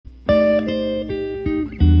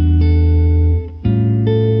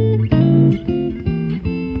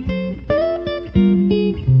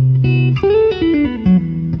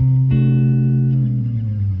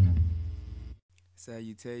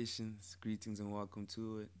Salutations, greetings, and welcome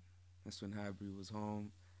to it. That's when Hybrid was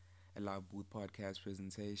home, a Loud Booth podcast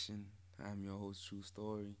presentation. I'm your host, True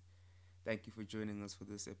Story. Thank you for joining us for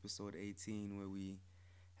this episode 18, where we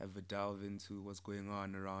have a delve into what's going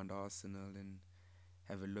on around Arsenal and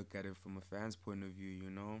have a look at it from a fan's point of view.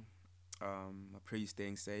 I pray you're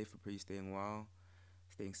staying safe, I pray you're staying well,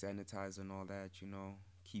 staying sanitized and all that.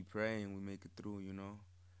 Keep praying, we make it through.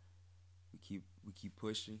 We keep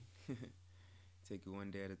pushing. Take it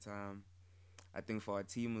one day at a time. I think for our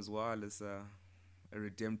team as well, it's a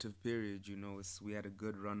redemptive period. We had a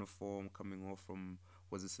good run of form coming off from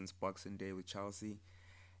was it since Boxing Day with Chelsea,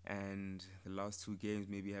 and the last two games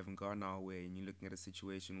maybe haven't gone our way. And you're looking at a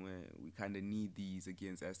situation where we kind of need these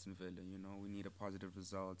against Aston Villa. We need a positive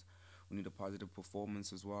result. We need a positive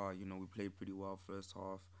performance as well. We played pretty well first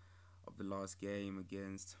half of the last game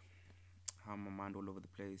against. How my mind all over the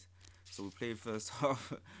place. So we played first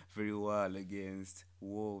half very well against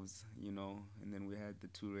Wolves, and then we had the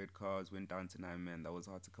two red cards, went down to 9 men. That was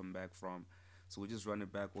hard to come back from. So we just run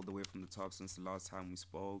it back all the way from the top since the last time we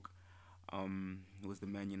spoke. It was the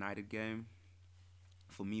Man United game.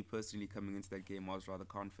 For me personally, coming into that game, I was rather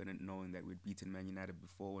confident knowing that we'd beaten Man United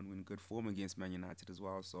before and we're in good form against Man United as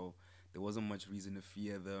well. So there wasn't much reason to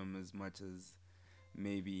fear them as much as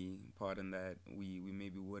maybe pardon that we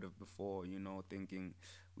maybe would have before, thinking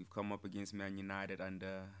we've come up against Man United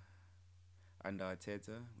under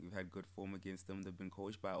Arteta. We've had good form against them. They've been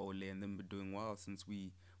coached by Ole and they've been doing well since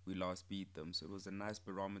we last beat them. So it was a nice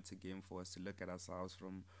barometer game for us to look at ourselves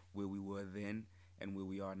from where we were then and where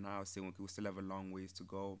we are now, saying okay, we still have a long ways to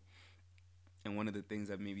go. And one of the things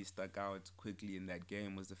that maybe stuck out quickly in that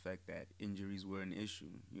game was the fact that injuries were an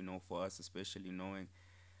issue, for us, especially knowing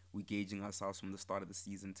we gauging ourselves from the start of the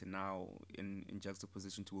season to now in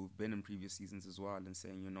juxtaposition to where we've been in previous seasons as well, and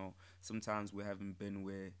saying, sometimes we haven't been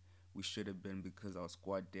where we should have been because our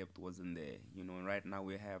squad depth wasn't there. And right now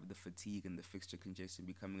we have the fatigue and the fixture congestion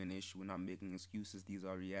becoming an issue. We're not making excuses. These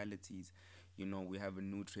are realities. We have a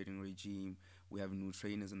new training regime. We have new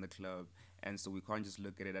trainers in the club. And so we can't just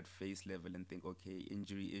look at it at face level and think, okay,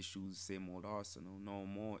 injury issues, same old Arsenal. No,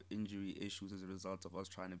 more injury issues as a result of us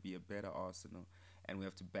trying to be a better Arsenal. And we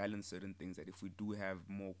have to balance certain things that if we do have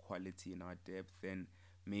more quality in our depth, then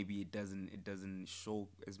maybe it doesn't show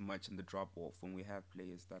as much in the drop off when we have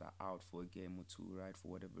players that are out for a game or two, right, for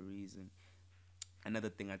whatever reason. Another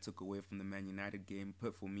thing I took away from the Man United game,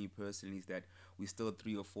 but for me personally, is that we still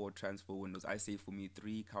 3 or 4 transfer windows. I say for me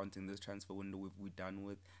 3, counting this transfer window we're done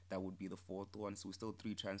with, that would be the fourth one. So we're still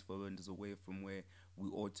 3 transfer windows away from where we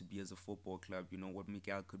ought to be as a football club. What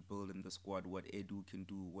Miguel could build in the squad, what Edu can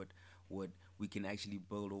do, what we can actually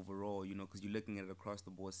build overall. Because you're looking at it across the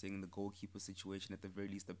board, saying the goalkeeper situation, at the very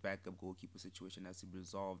least, the backup goalkeeper situation has to be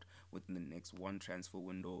resolved within the next one transfer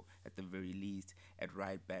window, at the very least. At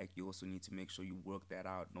right back, you also need to make sure you work that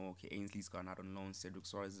out. No, okay, Ainsley's gone out on loan. Cedric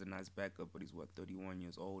Soares is a nice backup, but he's 31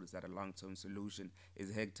 years old. Is that a long-term solution?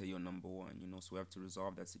 Is Hector your number one? So we have to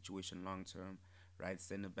resolve that situation long-term. Right,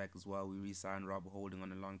 centre back as well. We re-signed Rob Holding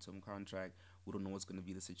on a long-term contract. We don't know what's going to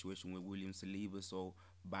be the situation with William Saliba. So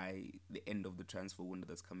by the end of the transfer window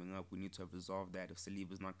that's coming up, we need to have resolved that. If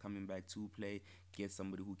Saliba's not coming back to play, get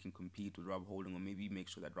somebody who can compete with Rob Holding, or maybe make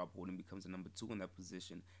sure that Rob Holding becomes a number 2 in that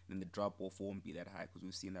position. Then the drop-off won't be that high because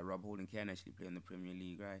we've seen that Rob Holding can actually play in the Premier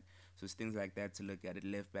League, right? So it's things like that to look at. At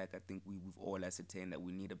left back, I think we've all ascertained that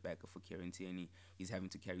we need a backup for Kieran Tierney. He's having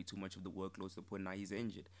to carry too much of the workload to the point now he's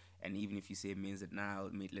injured. And even if you say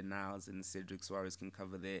Maitland-Niles and Cedric Soares can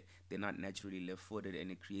cover there, they're not naturally left-footed,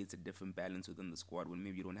 and it creates a different balance within the squad when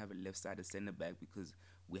maybe you don't have a left-sided centre-back because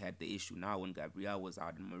we had the issue now when Gabriel was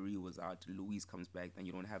out and Marie was out, Luis comes back, then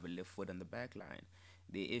you don't have a left foot on the back line.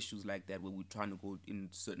 There are issues like that where we're trying to go in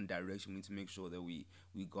certain direction. We need to make sure that we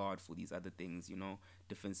guard for these other things.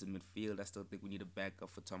 Defensive midfield, I still think we need a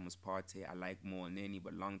backup for Thomas Partey. I like more Neni,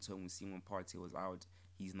 but long term, we see when Partey was out,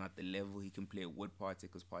 he's not the level he can play with Partey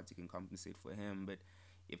because Partey can compensate for him. But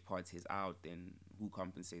if Partey is out, then who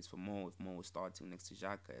compensates for Mo? If Mo is starting next to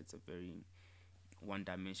Xhaka, it's a very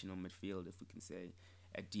one-dimensional midfield, if we can say.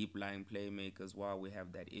 A deep-lying playmaker as well, we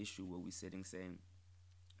have that issue where we're sitting saying,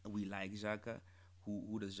 we like Xhaka.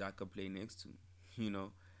 Who does Xhaka play next to? You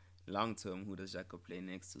know, long term, who does Xhaka play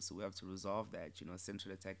next to? So we have to resolve that.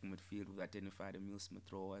 Central attacking midfield, we've identified Emil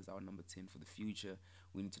Smith-Rowe as our number 10 for the future.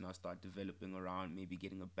 We need to now start developing around maybe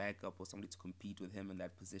getting a backup or somebody to compete with him in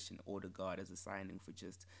that position. Odegaard as a signing for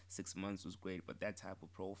just 6 months was great, but that type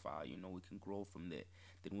of profile, we can grow from there.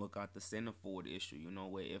 Then work out the center forward issue,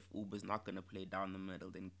 where if Uber's not going to play down the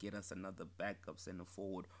middle, then get us another backup center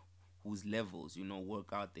forward whose levels, work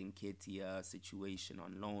out the Nketiah situation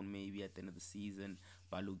on loan maybe at the end of the season,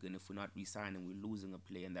 Balogun. If we're not re-signing, we're losing a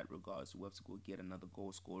player in that regard. So we have to go get another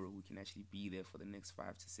goal scorer who can actually be there for the next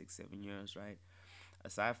 5 to 6, 7 years, right?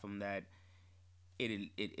 Aside from that,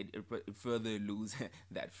 it further alludes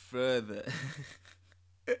that further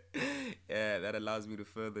yeah, that allows me to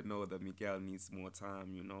further know that Miguel needs more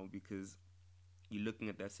time, because you're looking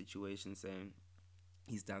at that situation saying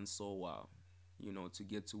he's done so well. To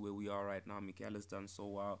get to where we are right now, Miguel has done so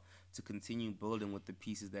well to continue building with the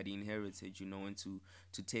pieces that he inherited, and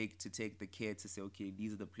to take the care to say, okay,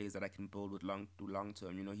 these are the players that I can build with long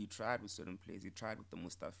term. He tried with certain players, he tried with the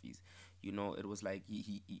Mustafis. It was like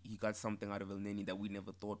he got something out of El Neni that we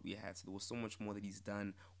never thought we had. So there was so much more that he's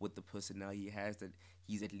done with the personnel he has, that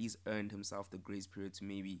he's at least earned himself the grace period to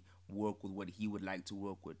maybe work with what he would like to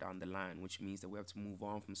work with down the line, which means that we have to move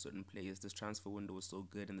on from certain players. This transfer window was so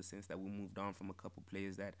good in the sense that we moved on from a couple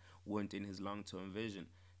players that weren't in his long-term vision.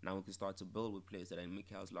 Now we can start to build with players that are in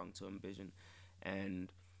Mikel's long-term vision.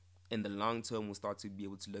 And in the long term, we'll start to be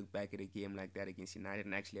able to look back at a game like that against United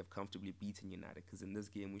and actually have comfortably beaten United. Because in this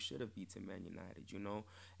game, we should have beaten Man United.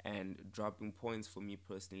 And dropping points for me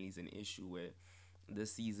personally is an issue where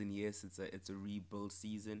this season, yes, it's a rebuild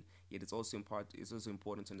season. Yet it's also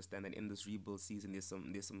important to understand that in this rebuild season, there's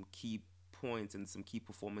some key points and some key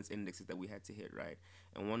performance indexes that we had to hit, right.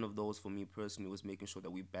 And one of those for me personally was making sure that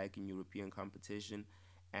we're back in European competition,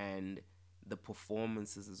 and the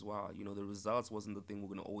performances as well. The results wasn't the thing we're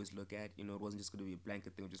gonna always look at. It wasn't just gonna be a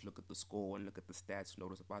blanket thing. Just look at the score and look at the stats. It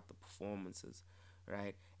was about the performances,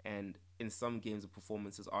 right? And in some games the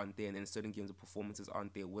performances aren't there, and in certain games the performances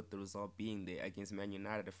aren't there with the result being there. Against Man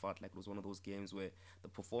United, it felt like it was one of those games where the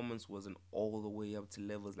performance wasn't all the way up to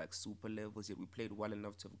levels like super levels, yet we played well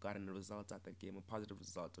enough to have gotten a result out that game, a positive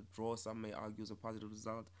result. A draw, some may argue, is a positive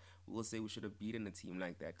result. We will say we should have beaten a team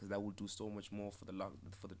like that, because that would do so much more for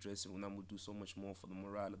the dressing room. That would do so much more for the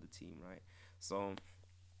morale of the team, right? So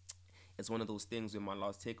it's one of those things where my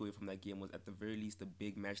last takeaway from that game was, at the very least, the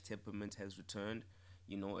big match temperament has returned,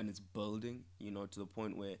 and it's building, to the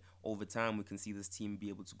point where over time we can see this team be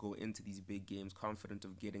able to go into these big games confident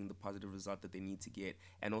of getting the positive result that they need to get,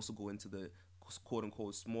 and also go into the quote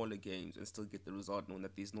unquote smaller games and still get the result, knowing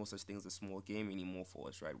that there's no such thing as a small game anymore for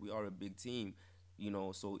us, right? We are a big team.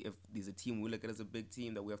 So if there's a team we look at as a big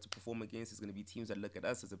team that we have to perform against, it's going to be teams that look at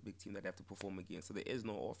us as a big team that have to perform against. So there is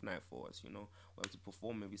no off night for us. We have to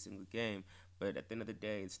perform every single game. But at the end of the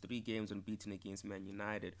day, it's 3 games unbeaten against Man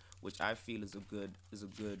United, which I feel is a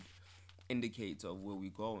good indicator of where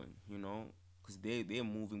we're going. Because they're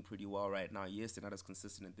moving pretty well right now. Yes, they're not as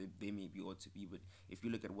consistent as they maybe ought to be, but if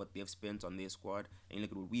you look at what they've spent on their squad and you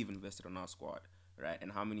look at what we've invested on our squad, right,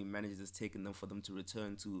 and how many managers it's taken them for them to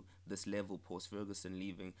return to this level post Ferguson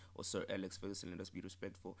leaving, or Sir Alex Ferguson, let us be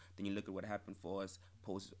respectful. Then you look at what happened for us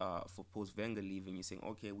post Wenger leaving. You're saying,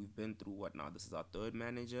 okay, we've been through what now? This is our third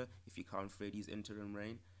manager if you count Freddie's interim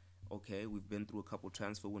reign. Okay, we've been through a couple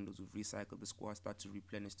transfer windows. We've recycled the squad, start to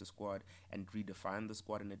replenish the squad, and redefine the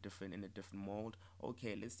squad in a different mold.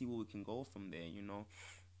 Okay, let's see where we can go from there.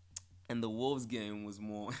 And the Wolves game was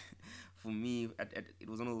more, for me, it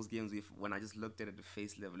was one of those games where when I just looked at it at the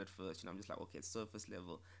face level at first, I'm just like, okay, surface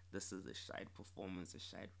level, this is a shite performance, a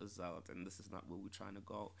shite result, and this is not where we're trying to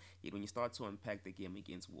go. Yet when you start to unpack the game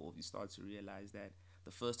against Wolves, you start to realize that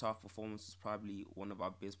the first half performance was probably one of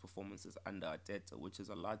our best performances under Arteta, which is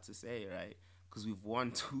a lot to say, right? Because we've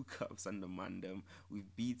won 2 cups under Mandem.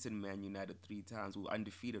 We've beaten Man United 3 times. We were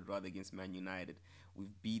undefeated, rather, against Man United.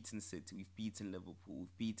 We've beaten City. We've beaten Liverpool.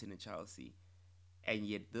 We've beaten Chelsea. And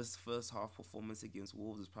yet this first half performance against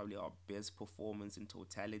Wolves is probably our best performance in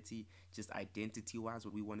totality, just identity wise.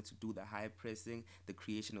 What we wanted to do, the high pressing, the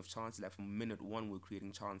creation of chances. Like from minute one we were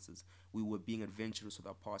creating chances. We were being adventurous with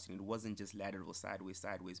our passing. It wasn't just lateral, sideways,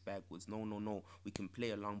 backwards. No. We can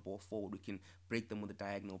play a long ball forward. We can break them with a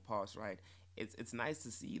diagonal pass, right? It's nice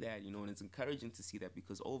to see that, and it's encouraging to see that,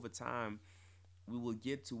 because over time we will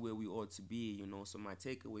get to where we ought to be. So my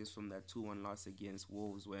takeaways from that 2-1 loss against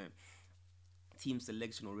Wolves, where team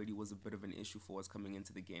selection already was a bit of an issue for us coming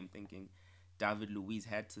into the game, thinking David Luiz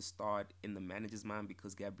had to start in the manager's mind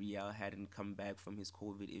because Gabriel hadn't come back from his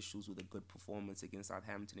COVID issues with a good performance against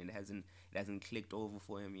Southampton, and it hasn't clicked over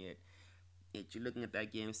for him yet. You're looking at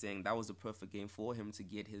that game saying that was a perfect game for him to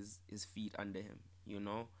get his feet under him.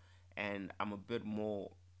 And I'm a bit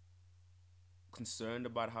more concerned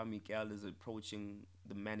about how Miguel is approaching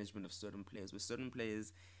the management of certain players. With certain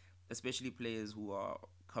players, especially players who are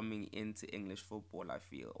coming into English football, I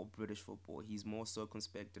feel, or British football, he's more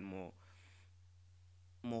circumspect and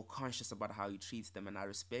more conscious about how he treats them, and I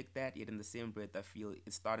respect that. Yet in the same breath, I feel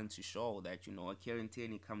it's starting to show that a Kieran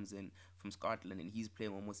Tierney comes in from Scotland and he's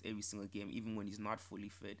playing almost every single game, even when he's not fully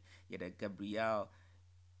fit. Yet a Gabriel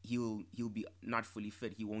he'll be not fully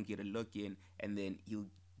fit. He won't get a look in, and then he'll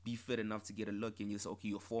be fit enough to get a look in. You say, okay,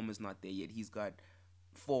 your form is not there yet. He's got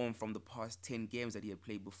form from the past 10 games that he had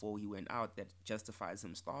played before he went out that justifies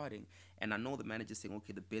him starting. And I know the manager's saying,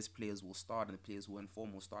 okay, the best players will start and the players who are in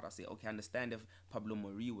form will start. I say, okay, I understand if Pablo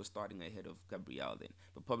Mari was starting ahead of Gabriel then.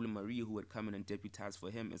 But Pablo Mari, who had come in and deputized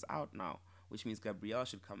for him, is out now, which means Gabriel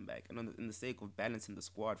should come back. And in the sake of balancing the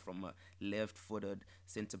squad from a left-footed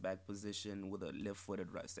centre-back position with a left-footed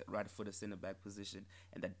right-footed centre-back position,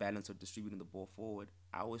 and that balance of distributing the ball forward,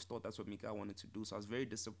 I always thought that's what Miguel wanted to do. So I was very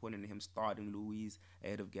disappointed in him starting Luis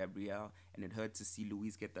ahead of Gabriel, and it hurt to see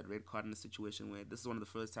Luis get that red card in a situation where this is one of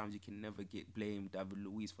the first times you can never get blame David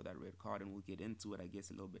Luis for that red card, and we'll get into it, I guess,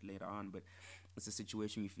 a little bit later on. But it's a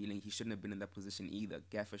situation you're feeling he shouldn't have been in that position either.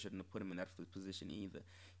 Gaffer shouldn't have put him in that position either.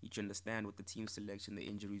 You should understand with the team selection, the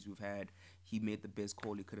injuries we've had, he made the best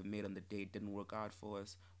call he could have made on the day. It didn't work out for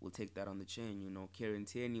us. We'll take that on the chin. Kieran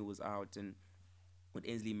Tierney was out, and with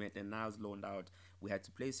Ainsley Maitland-Niles loaned out, we had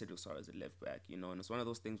to play Cedric Soares at left back, and it's one of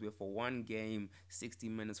those things where for one game, 60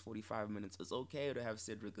 minutes, 45 minutes, it's okay to have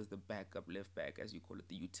Cedric as the backup left back, as you call it,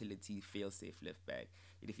 the utility fail-safe left back.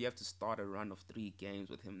 And if you have to start a run of 3 games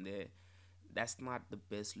with him there, that's not the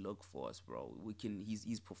best look for us, bro.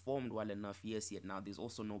 He's performed well enough, yes, yet now there's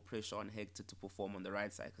also no pressure on Hector to perform on the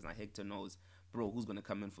right side, because now Hector knows, bro, who's gonna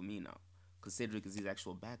come in for me now? Because Cedric is his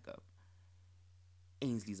actual backup.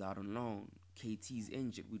 Ainsley's out on loan. KT's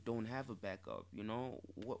injured. We don't have a backup.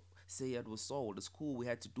 What Sayed was sold. It's cool. We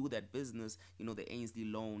had to do that business. The Ainsley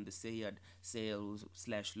loan, the Sayed sales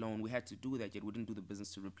 / loan. We had to do that, yet we didn't do the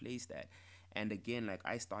business to replace that. And again, like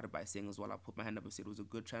I started by saying as well, I put my hand up and said it was a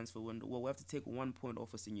good transfer window. Well, we have to take 1 point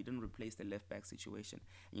off us, and you didn't replace the left back situation,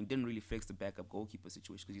 and you didn't really fix the backup goalkeeper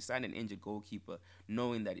situation, because you signed an injured goalkeeper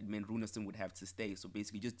knowing that it meant Runarsson would have to stay. So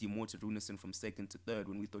basically, just demoted Runarsson from second to third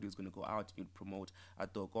when we thought he was going to go out. You'd promote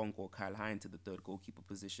Ato Konko or Kyle Hine to the third goalkeeper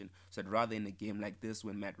position. So I'd rather in a game like this,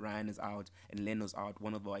 when Matt Ryan is out and Leno's out,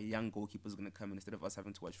 one of our young goalkeepers is going to come in instead of us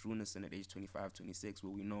having to watch Runarsson at age 25, 26,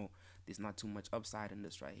 where we know there's not too much upside in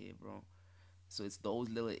this right here, bro. So it's those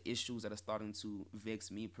little issues that are starting to vex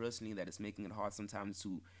me personally, that it's making it hard sometimes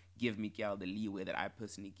to give Miguel the leeway that I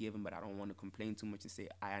personally give him, but I don't want to complain too much and say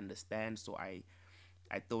I understand. So I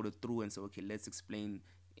thought it through and said, okay, let's explain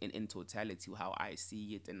in totality how I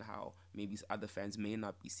see it and how maybe other fans may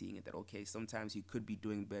not be seeing it. That, okay, sometimes he could be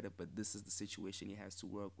doing better, but this is the situation he has to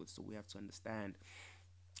work with. So we have to understand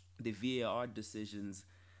the VAR decisions.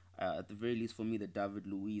 At the very least, for me, the David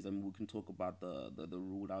Luiz. I mean, we can talk about the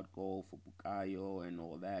ruled out goal for Bukayo and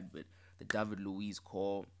all that, but the David Luiz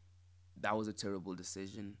call, that was a terrible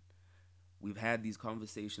decision. We've had these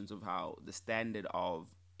conversations of how the standard of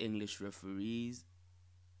English referees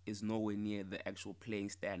is nowhere near the actual playing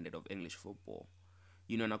standard of English football.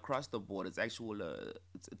 And across the board, it's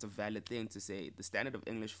a valid thing to say the standard of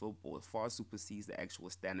English football far supersedes the actual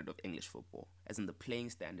standard of English football. As in, the playing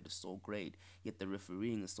standard is so great, yet the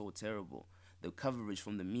refereeing is so terrible. The coverage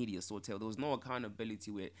from the media is so terrible. There was no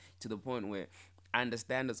accountability to the point where I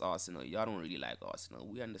understand it's Arsenal. Y'all don't really like Arsenal.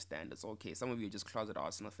 We understand it's okay. Some of you are just closet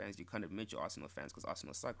Arsenal fans. You can't admit you're Arsenal fans because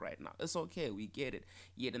Arsenal suck right now. It's okay. We get it.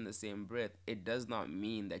 Yet in the same breath, it does not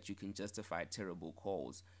mean that you can justify terrible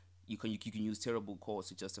calls. You can use terrible calls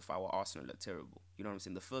to justify why Arsenal are terrible. You know what I'm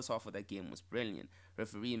saying? The first half of that game was brilliant.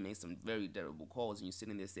 Referee made some very terrible calls, and you're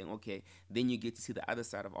sitting there saying, okay, then you get to see the other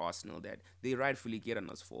side of Arsenal that they rightfully get on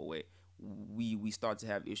us for, where we start to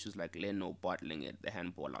have issues like Leno bottling it, the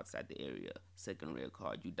handball outside the area, second red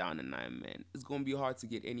card, you down to 9 men. It's going to be hard to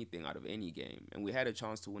get anything out of any game, and we had a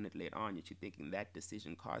chance to win it late on, yet you're thinking that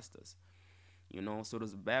decision cost us. So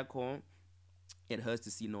there's a back home. It hurts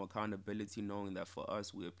to see no accountability, knowing that for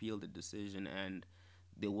us, we appealed the decision and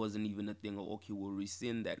there wasn't even a thing of, okay, we'll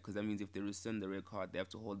rescind that, because that means if they rescind the red card, they have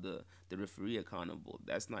to hold the referee accountable.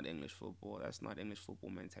 That's not English football. That's not English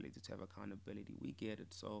football mentality to have accountability. We get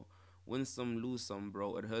it. So win some, lose some,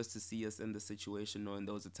 bro. It hurts to see us in the situation, knowing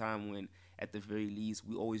there was a time when, at the very least,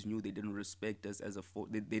 we always knew they didn't respect us as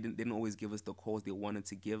they didn't always give us the calls they wanted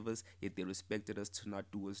to give us, yet they respected us to not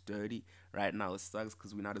do us dirty. Right now, it sucks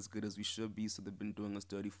because we're not as good as we should be, so they've been doing us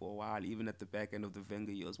dirty for a while. Even at the back end of the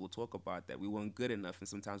Wenger years, we'll talk about that. We weren't good enough, and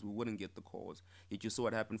sometimes we wouldn't get the calls. Yet you saw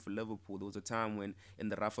what happened for Liverpool. There was a time when, in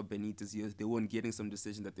the Rafa Benitez years, they weren't getting some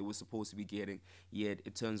decisions that they were supposed to be getting, yet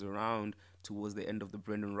it turns around towards the end of the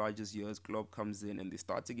Brendan Rodgers years. Klopp comes in and they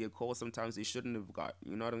start to get calls sometimes they shouldn't have got.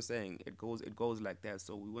 You know what I'm saying? It goes like that.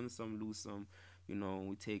 So we win some, lose some.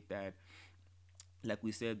 We take that. Like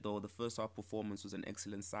we said, though, the first half performance was an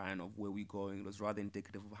excellent sign of where we're going. It was rather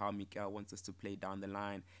indicative of how Miguel wants us to play down the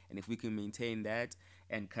line. And if we can maintain that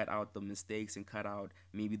and cut out the mistakes and cut out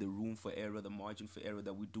maybe the room for error, the margin for error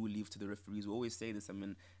that we do leave to the referees, we always say this. I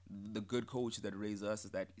mean, the good coaches that raise us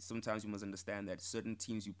is that sometimes you must understand that certain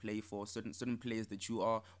teams you play for, certain players that you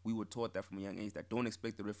are, we were taught that from a young age that don't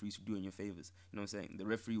expect the referees to do in your favors. You know what I'm saying? The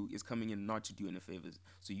referee is coming in not to do any favors.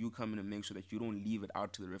 So you come in and make sure that you don't leave it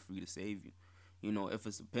out to the referee to save you. You know, if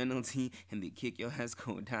it's a penalty and they kick your ass,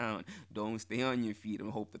 go down. Don't stay on your feet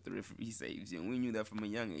and hope that the referee saves you. And we knew that from a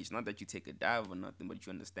young age. Not that you take a dive or nothing, but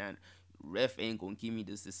you understand, ref ain't gonna give me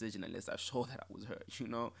this decision unless I show that I was hurt, you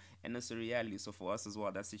know? And that's a reality. So for us as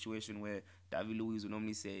well, that situation where David Luiz would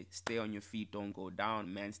normally say, stay on your feet, don't go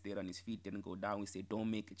down. Man stayed on his feet, didn't go down. We say, don't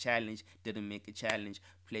make a challenge, didn't make a challenge.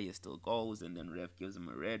 Player still goes, and then ref gives him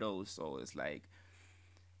a red-o. So it's like,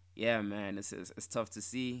 yeah, man, it's tough to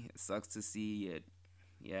see. It sucks to see it.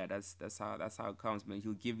 Yeah, that's how it comes, man.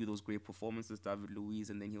 He'll give you those great performances, David Luiz,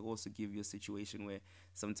 and then he'll also give you a situation where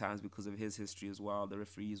sometimes because of his history as well, the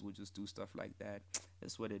referees will just do stuff like that.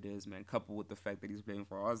 That's what it is, man. Coupled with the fact that he's playing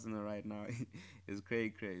for Arsenal right now, it's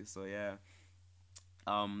crazy. So yeah,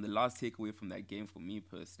 the last takeaway from that game for me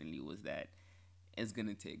personally was that it's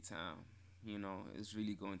gonna take time. You know, it's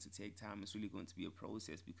really going to take time. It's really going to be a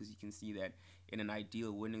process because you can see that in an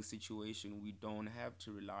ideal winning situation, we don't have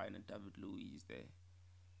to rely on a David Luiz there.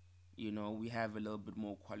 You know, we have a little bit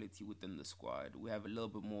more quality within the squad. We have a little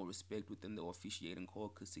bit more respect within the officiating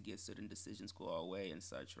caucus to get certain decisions go our way and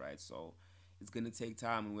such, right? So it's gonna take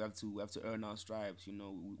time, and we have to earn our stripes. You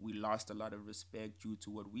know, we lost a lot of respect due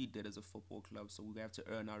to what we did as a football club, so we have to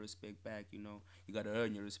earn our respect back. You know, you gotta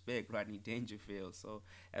earn your respect, Rodney Dangerfield. So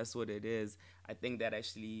that's what it is. I think that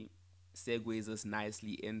actually segues us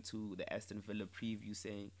nicely into the Aston Villa preview,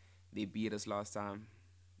 saying they beat us last time.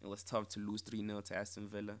 It was tough to lose 3-0 to Aston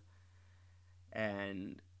Villa,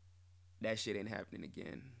 and that shit ain't happening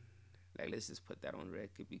again. Like, let's just put that on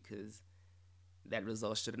record because that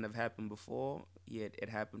result shouldn't have happened before. Yet it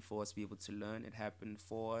happened for us to be able to learn. It happened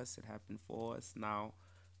for us. It happened for us. Now,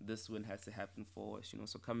 this win has to happen for us. You know,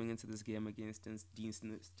 so coming into this game against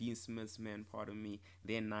Dean Smith's men, pardon me,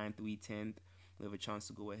 they're ninth, we 10th. We have a chance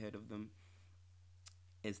to go ahead of them.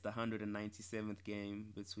 It's the 197th game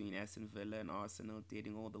between Aston Villa and Arsenal,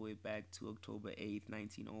 dating all the way back to October 8th,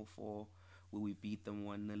 1904, where we beat them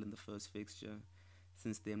 1-0 in the first fixture.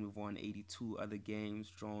 Since then, we've won 82 other games,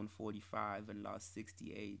 drawn 45, and lost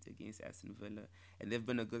 68 against Aston Villa. And they've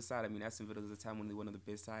been a good side. I mean, Aston Villa was a time when they were one of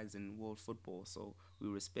the best sides in world football, so we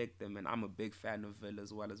respect them. And I'm a big fan of Villa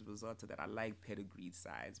as well as a result of that. I like pedigreed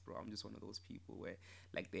sides, bro. I'm just one of those people where,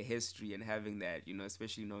 like, their history and having that, you know,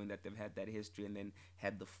 especially knowing that they've had that history and then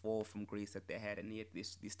had the fall from grace that they had, and yet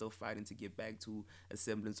they're still fighting to get back to a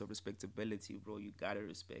semblance of respectability, bro. You gotta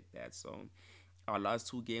respect that. So our last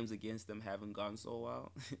two games against them haven't gone so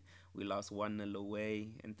well. We lost 1-0 away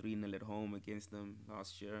and 3-0 at home against them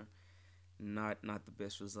last year. Not the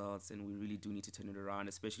best results, and we really do need to turn it around,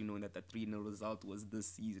 especially knowing that the 3-0 result was this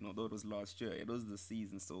season. Although it was last year, it was this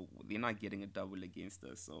season, so they're not getting a double against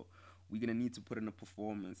us. So we're going to need to put in a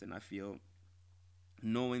performance, and I feel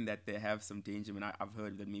knowing that they have some danger. I mean, I've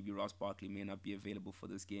heard that maybe Ross Barkley may not be available for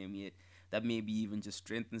this game yet. That maybe even just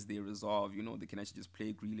strengthens their resolve. You know, they can actually just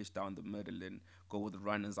play Grealish down the middle and go with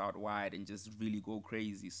runners out wide and just really go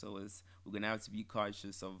crazy. So we're gonna have to be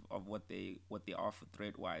cautious of what they offer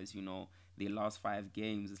threat wise. You know, their last 5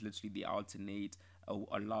 games is literally they alternate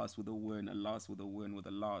a loss with a win, a loss with a win with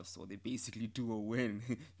a loss. So they basically do a win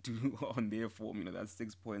do on their form. You know, that's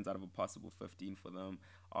 6 points out of a possible 15 for them.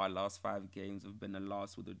 Our last 5 games have been a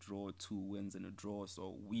loss with a draw, 2 wins and a draw.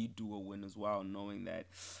 So we do a win as well, knowing that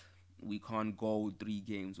we can't go 3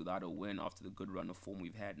 games without a win after the good run of form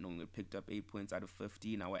we've had, knowing we picked up 8 points out of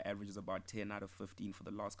 15. Our average is about 10 out of 15 for the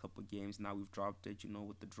last couple of games. Now we've dropped it, you know,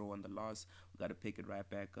 with the draw and the loss. We got to pick it right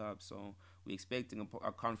back up. So we're expecting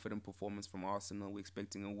a confident performance from Arsenal. We're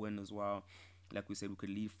expecting a win as well. Like we said, we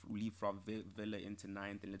could leapfrog Villa into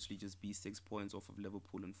ninth and literally just be 6 points off of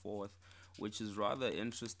Liverpool in fourth, which is rather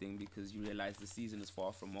interesting because you realize the season is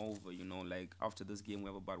far from over. You know, like after this game, we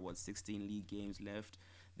have about 16 league games left.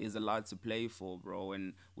 There's a lot to play for, bro,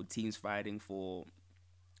 and with teams fighting for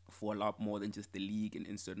a lot more than just the league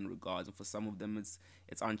in certain regards. And for some of them,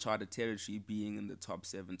 it's uncharted territory being in the top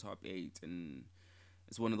 7, top 8, and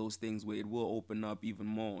it's one of those things where it will open up even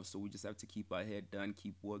more. So we just have to keep our head down,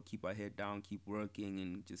 keep our head down, keep working,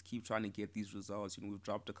 and just keep trying to get these results. You know, we've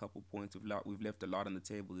dropped a couple points, we've left a lot on the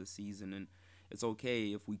table this season, and it's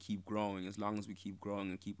okay if we keep growing, as long as we keep growing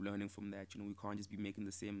and keep learning from that. You know, we can't just be making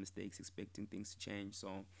the same mistakes, expecting things to change.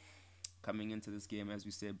 So Coming into this game, as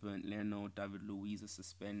we said, Bernd Leno, David Luiz are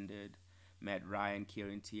suspended. Matt Ryan,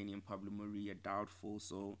 Kieran Tierney, and Pablo Maria doubtful.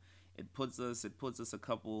 So it puts us a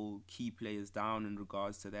couple key players down in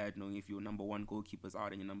regards to that. Knowing if your number one goalkeeper's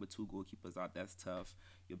out and your number two goalkeeper's out, that's tough.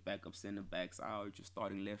 Your backup center backs out, your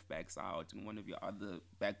starting left backs out, and one of your other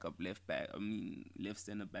backup left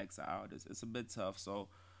center backs are out. It's a bit tough. So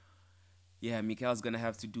yeah, Mikel's gonna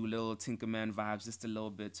have to do little Tinkerman vibes just a little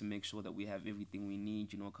bit to make sure that we have everything we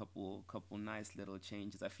need. You know, a couple nice little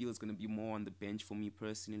changes. I feel it's gonna be more on the bench for me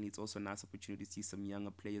personally. It's also a nice opportunity to see some younger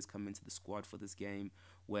players come into the squad for this game,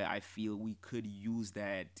 where I feel we could use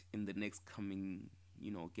that in the next coming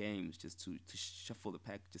games just to shuffle the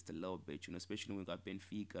pack just a little bit. Especially when we got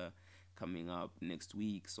Benfica coming up next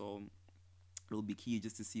week. So it'll be key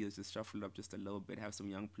just to see us just shuffle up just a little bit, have some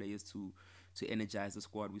young players to energize the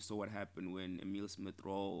squad. We saw what happened when Emil Smith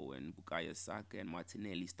Rowe and Bukayo Saka and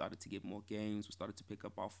Martinelli started to get more games. We started to pick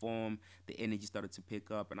up our form. The energy started to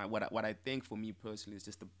pick up. And what I think for me personally is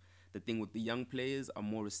just the thing with the young players are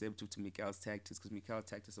more receptive to Mikel's tactics because Mikel's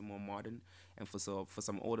tactics are more modern. And for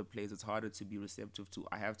some older players, it's harder to be receptive to.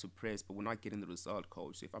 I have to press, but we're not getting the result,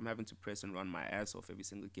 coach. So if I'm having to press and run my ass off every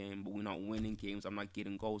single game, but we're not winning games, I'm not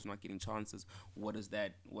getting goals, we're not getting chances. What does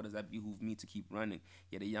that behoove me to keep running?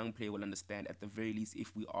 Yeah, the young player will understand at the very least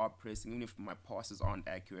if we are pressing, even if my passes aren't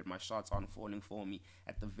accurate, my shots aren't falling for me.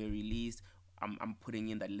 At the very least, I'm putting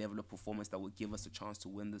in that level of performance that will give us a chance to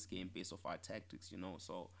win this game based off our tactics.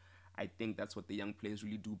 So I think that's what the young players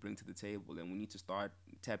really do bring to the table, and we need to start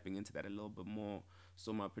tapping into that a little bit more.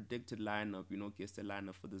 So my predicted lineup, guess the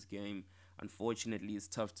lineup for this game. Unfortunately, it's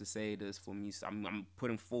tough to say this for me. So I'm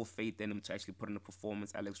putting full faith in him to actually put in a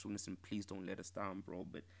performance. Alex Runeson, please don't let us down, bro.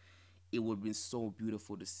 But it would have been so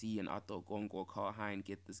beautiful to see an Arthur Gongo Carl Hein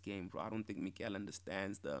get this game, bro. I don't think Mikel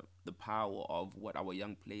understands the power of what our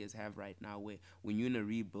young players have right now. Where when you're in a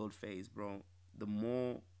rebuild phase, bro, the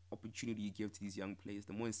more opportunity you give to these young players,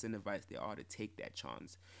 the more incentivized they are to take that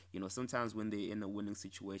chance. Sometimes when they're in a winning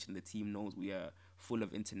situation, the team knows we are full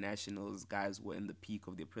of internationals, guys who are in the peak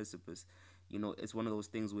of their precipice. It's one of those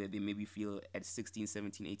things where they maybe feel at 16,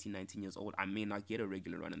 17, 18, 19 years old, I may not get a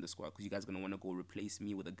regular run in the squad because you guys are going to want to go replace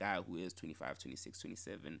me with a guy who is 25, 26,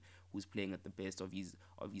 27, who's playing at the best of his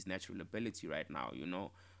natural ability right now.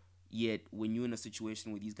 Yet, when you're in a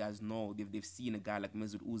situation where these guys know they've seen a guy like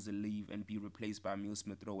Mesut Ozil leave and be replaced by Emil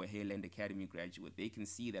Smith Rowe, a Highland Academy graduate, they can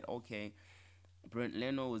see that, okay, Bernd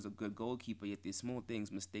Leno is a good goalkeeper, yet there's small things,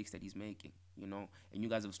 mistakes that he's making. And you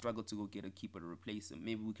guys have struggled to go get a keeper to replace him.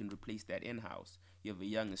 Maybe we can replace that in-house. You have a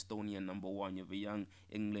young Estonian number one. You have a young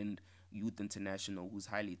England youth international who's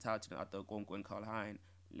highly touted, Arthur Gongo and Karl Hein.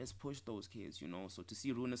 Let's push those kids. So to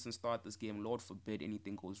see Runeson start this game, Lord forbid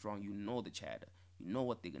anything goes wrong, the chatter. You know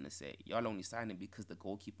what they're going to say. Y'all only signed him because the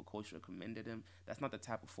goalkeeper coach recommended him. That's not the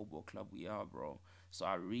type of football club we are, bro. So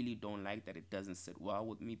I really don't like that it doesn't sit well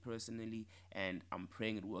with me personally. And I'm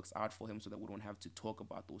praying it works out for him so that we don't have to talk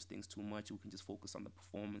about those things too much. We can just focus on the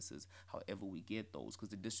performances, however we get those. Because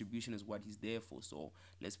the distribution is what he's there for. So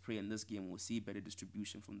let's pray in this game we'll see better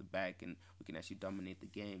distribution from the back and we can actually dominate the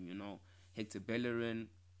game. Hector Bellerin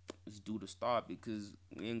is due to start because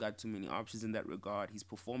we ain't got too many options in that regard. He's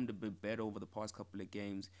performed a bit better over the past couple of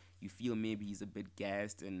games. You feel maybe he's a bit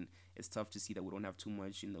gassed, and it's tough to see that we don't have too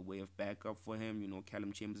much in the way of backup for him.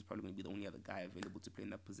 Callum Chambers is probably going to be the only other guy available to play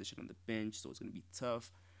in that position on the bench, so it's going to be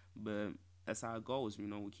tough. But that's how it goes.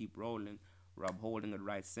 We keep rolling. Rob Holding at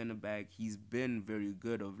right center back, he's been very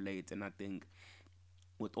good of late, and I think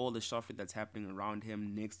with all the shuffling that's happening around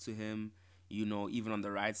him, next to him, even on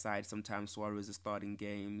the right side, sometimes Suarez is starting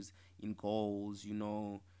games in goals.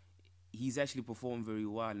 He's actually performed very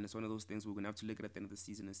well, and it's one of those things we're going to have to look at the end of the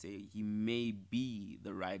season and say he may be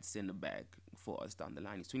the right center back for us down the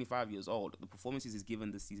line. He's 25 years old. The performances he's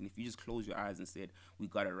given this season, if you just close your eyes and said, we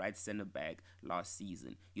got a right center back last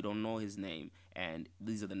season, you don't know his name, and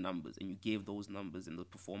these are the numbers, and you gave those numbers and the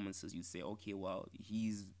performances, you'd say, okay, well,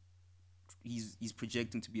 he's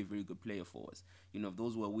projecting to be a very good player for us.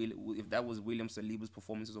 If that was William Saliba's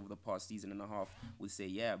performances over the past season and a half, we'd say,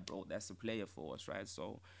 yeah, bro, that's a player for us, right?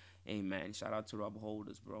 So, hey, man, shout out to Rob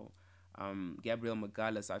Holders, bro. Gabriel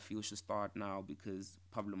Magalhaes, I feel, should start now because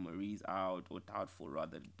Pablo Mari's out, or doubtful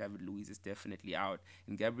rather. David Luiz is definitely out,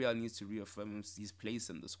 and Gabriel needs to reaffirm his place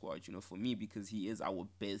in the squad. For me, because he is our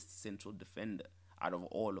best central defender out of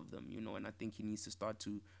all of them. And I think he needs to start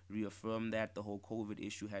to reaffirm that. The whole COVID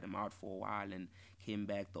issue had him out for a while and came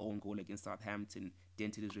back. The own goal against Southampton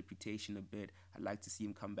dented his reputation a bit. I'd like to see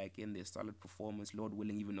him come back in there, solid performance, Lord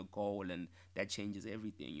willing, even a goal, and that changes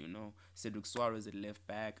everything. Cedric Suarez at left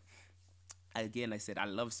back. Again, I said I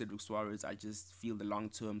love Cedric Suarez. I just feel the long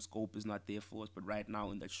term scope is not there for us. But right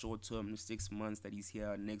now, in the short term, 6 months that he's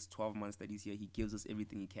here, next 12 months that he's here, he gives us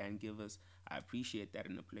everything he can give us. I appreciate that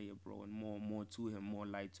in a player, bro, and more to him, more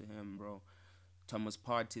light to him, bro. Thomas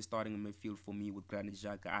Partey starting in midfield for me with Granit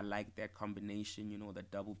Xhaka. I like that combination,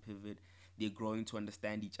 that double pivot. They're growing to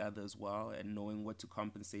understand each other as well and knowing what to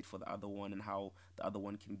compensate for the other one and how the other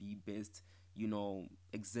one can be best,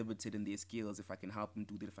 exhibited in their skills. If I can help him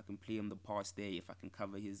do that, if I can play him the pass there, if I can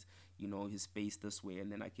cover his space this way,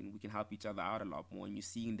 and then we can help each other out a lot more. And you're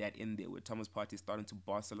seeing that in there where Thomas Partey is starting to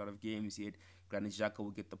boss a lot of games. Yet Granit Xhaka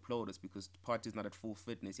will get the plaudits because Partey is not at full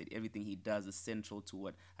fitness yet. Everything he does is central to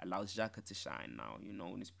what allows Xhaka to shine now.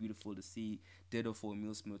 And it's beautiful to see. Ditto for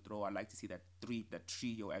Emil Smith Rowe. I like to see that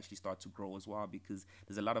trio actually start to grow as well because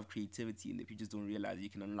there's a lot of creativity in there. You just don't realize you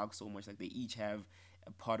can unlock so much. Like they each have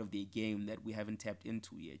a part of their game that we haven't tapped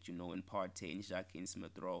into yet, in Partey and Xhaka and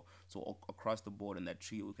Smith Rowe. So across the board in that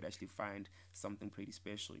trio, we could actually find something pretty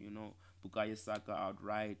special. Bukayo Saka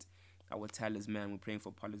outright, our talisman. We're praying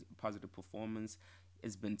for positive performance.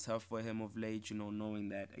 It's been tough for him of late, knowing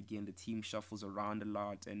that again the team shuffles around a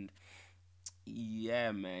lot and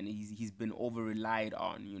yeah, man, he's been over relied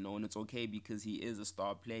on, and it's okay because he is a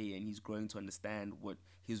star player and he's growing to understand what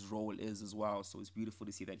his role is as well. So it's beautiful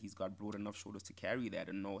to see that he's got broad enough shoulders to carry that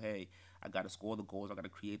and know, hey, I gotta score the goals, I gotta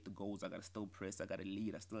create the goals, I gotta still press, I gotta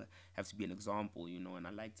lead, I still have to be an example, and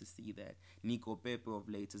I like to see that. Nico Pepe of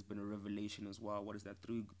late has been a revelation as well. What is that?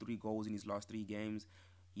 Three goals in his last 3 games.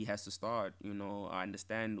 He has to start. I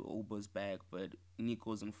understand Uber's back, but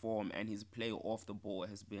Nico's in form and his play off the ball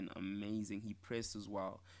has been amazing. He presses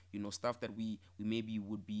well. Stuff that we maybe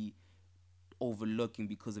would be overlooking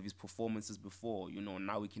because of his performances before.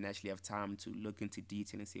 Now we can actually have time to look into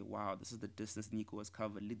detail and say, wow, this is the distance Nico has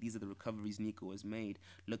covered. These are the recoveries Nico has made.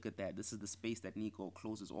 Look at that. This is the space that Nico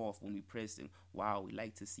closes off when we press him. Wow, we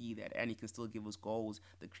like to see that. And he can still give us goals,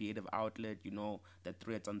 the creative outlet, that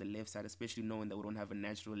threat on the left side, especially knowing that we don't have a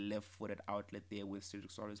natural left-footed outlet there with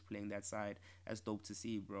Cedric Soares playing that side. That's dope to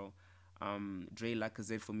see, bro. Dre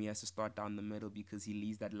Lacazette for me has to start down the middle because he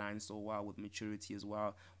leads that line so well with maturity as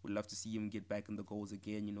well. Would love to see him get back in the goals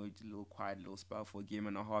again. It's a little quiet, little spell for a game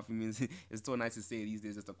and a half. It means it's so nice to say these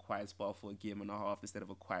days, just a quiet spell for a game and a half instead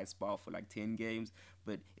of a quiet spell for like 10 games.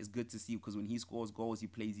 But it's good to see because when he scores goals, he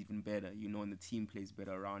plays even better. And the team plays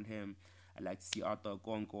better around him. I like to see Arthur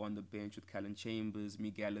Gongo on the bench with Callan Chambers,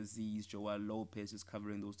 Miguel Aziz, Joel Lopez just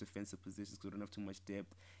covering those defensive positions because we don't have too much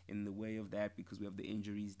depth in the way of that because we have the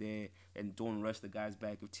injuries there. And don't rush the guys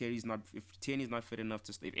back. If Tierney's not fit enough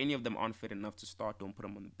to stay, if any of them aren't fit enough to start, don't put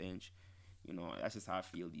them on the bench. That's just how I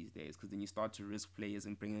feel these days. Because then you start to risk players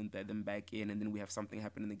and bringing them back in, and then we have something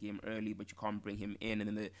happen in the game early, but you can't bring him in,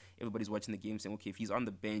 and then everybody's watching the game saying, okay, if he's on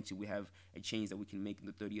the bench, we have a change that we can make in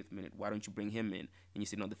the 30th minute. Why don't you bring him in? And you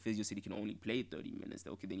say, no, the physio said he can only play 30 minutes.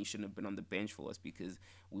 Okay, then you shouldn't have been on the bench for us because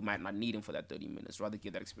we might not need him for that 30 minutes. Rather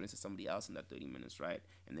give that experience to somebody else in that 30 minutes, right?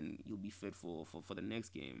 And then you'll be fit for the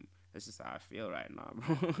next game. That's just how I feel right now,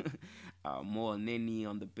 bro. More Neni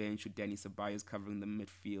on the bench with Danny Ceballos covering the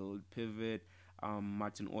midfield pivot.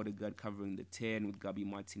 Martin Odegaard covering the 10 with Gabi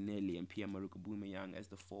Martinelli and Pierre-Emerick Aubameyang as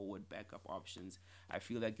the forward backup options. I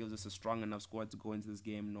feel that gives us a strong enough squad to go into this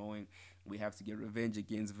game knowing we have to get revenge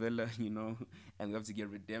against Villa, and we have to get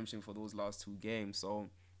redemption for those last 2 games. So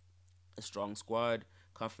a strong squad,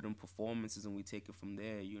 confident performances, and we take it from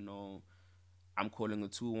there. I'm calling a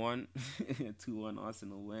 2-1, 2-1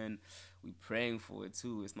 Arsenal win. We praying for it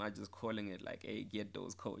too. It's not just calling it like, hey, get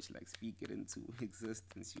those, coach. Like, speak it into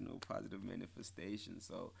existence, positive manifestation.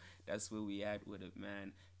 So that's where we at with it,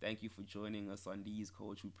 man. Thank you for joining us on these,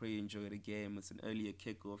 coach. We pray you enjoy the game. It's an earlier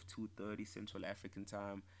kickoff, 2:30 Central African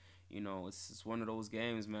time. It's one of those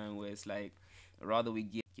games, man, where it's like, rather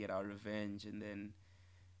we get our revenge and then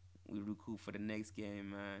we recoup for the next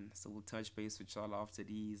game, man. So we'll touch base with y'all after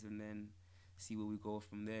these and then see where we go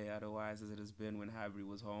from there. Otherwise, as it has been when Habri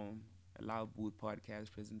was home, a Loud Booth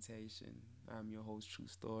podcast presentation. I'm your host, True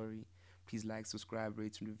Story. Please like, subscribe,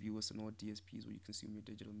 rate, and review us on all DSPs where you consume your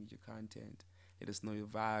digital media content. Let us know your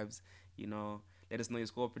vibes, Let us know your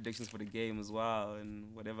score predictions for the game as well,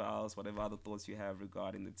 and whatever other thoughts you have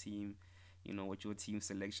regarding the team. What your team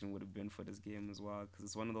selection would have been for this game as well, because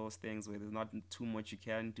it's one of those things where there's not too much you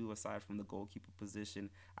can do aside from the goalkeeper position.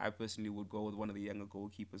 I personally would go with one of the younger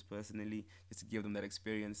goalkeepers personally, just to give them that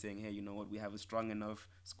experience, saying, hey, you know what, we have a strong enough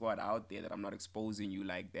squad out there that I'm not exposing you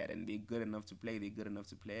like that, and they're good enough to play.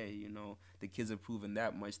 The kids have proven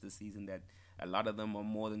that much this season, that a lot of them are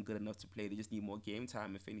more than good enough to play. They just need more game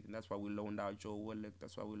time, if anything. That's why we loaned out Joe Willock.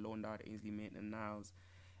 That's why we loaned out Ainsley Maitland-Niles.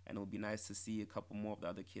 and it'll be nice to see a couple more of the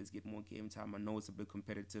other kids get more game time. I know it's a bit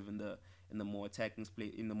competitive in the more attacking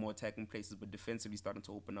places, but defensively starting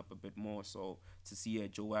to open up a bit more. So to see a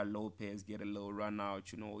Joel Lopez get a little run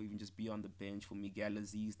out, even just be on the bench for Miguel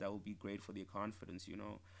Aziz, that would be great for their confidence.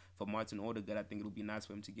 For Martin Odegaard, I think it'll be nice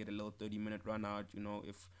for him to get a little 30-minute run out.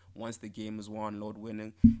 If once the game is won, Lord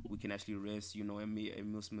winning, we can actually rest,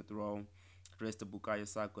 Emil Smith Rowe, rest the Bukayo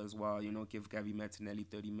Saka as well, give Gabby Martinelli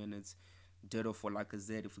 30 minutes. Ditto for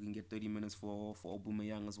Lacazette, if we can get 30 minutes for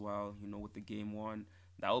Aubameyang as well, with the game won.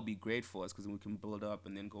 That would be great for us because then we can build up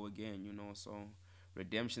and then go again. So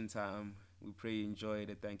redemption time. We pray you enjoyed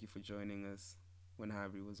it. Thank you for joining us when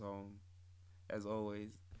Harvey was home. As always,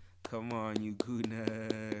 come on, you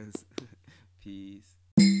goodness. Peace.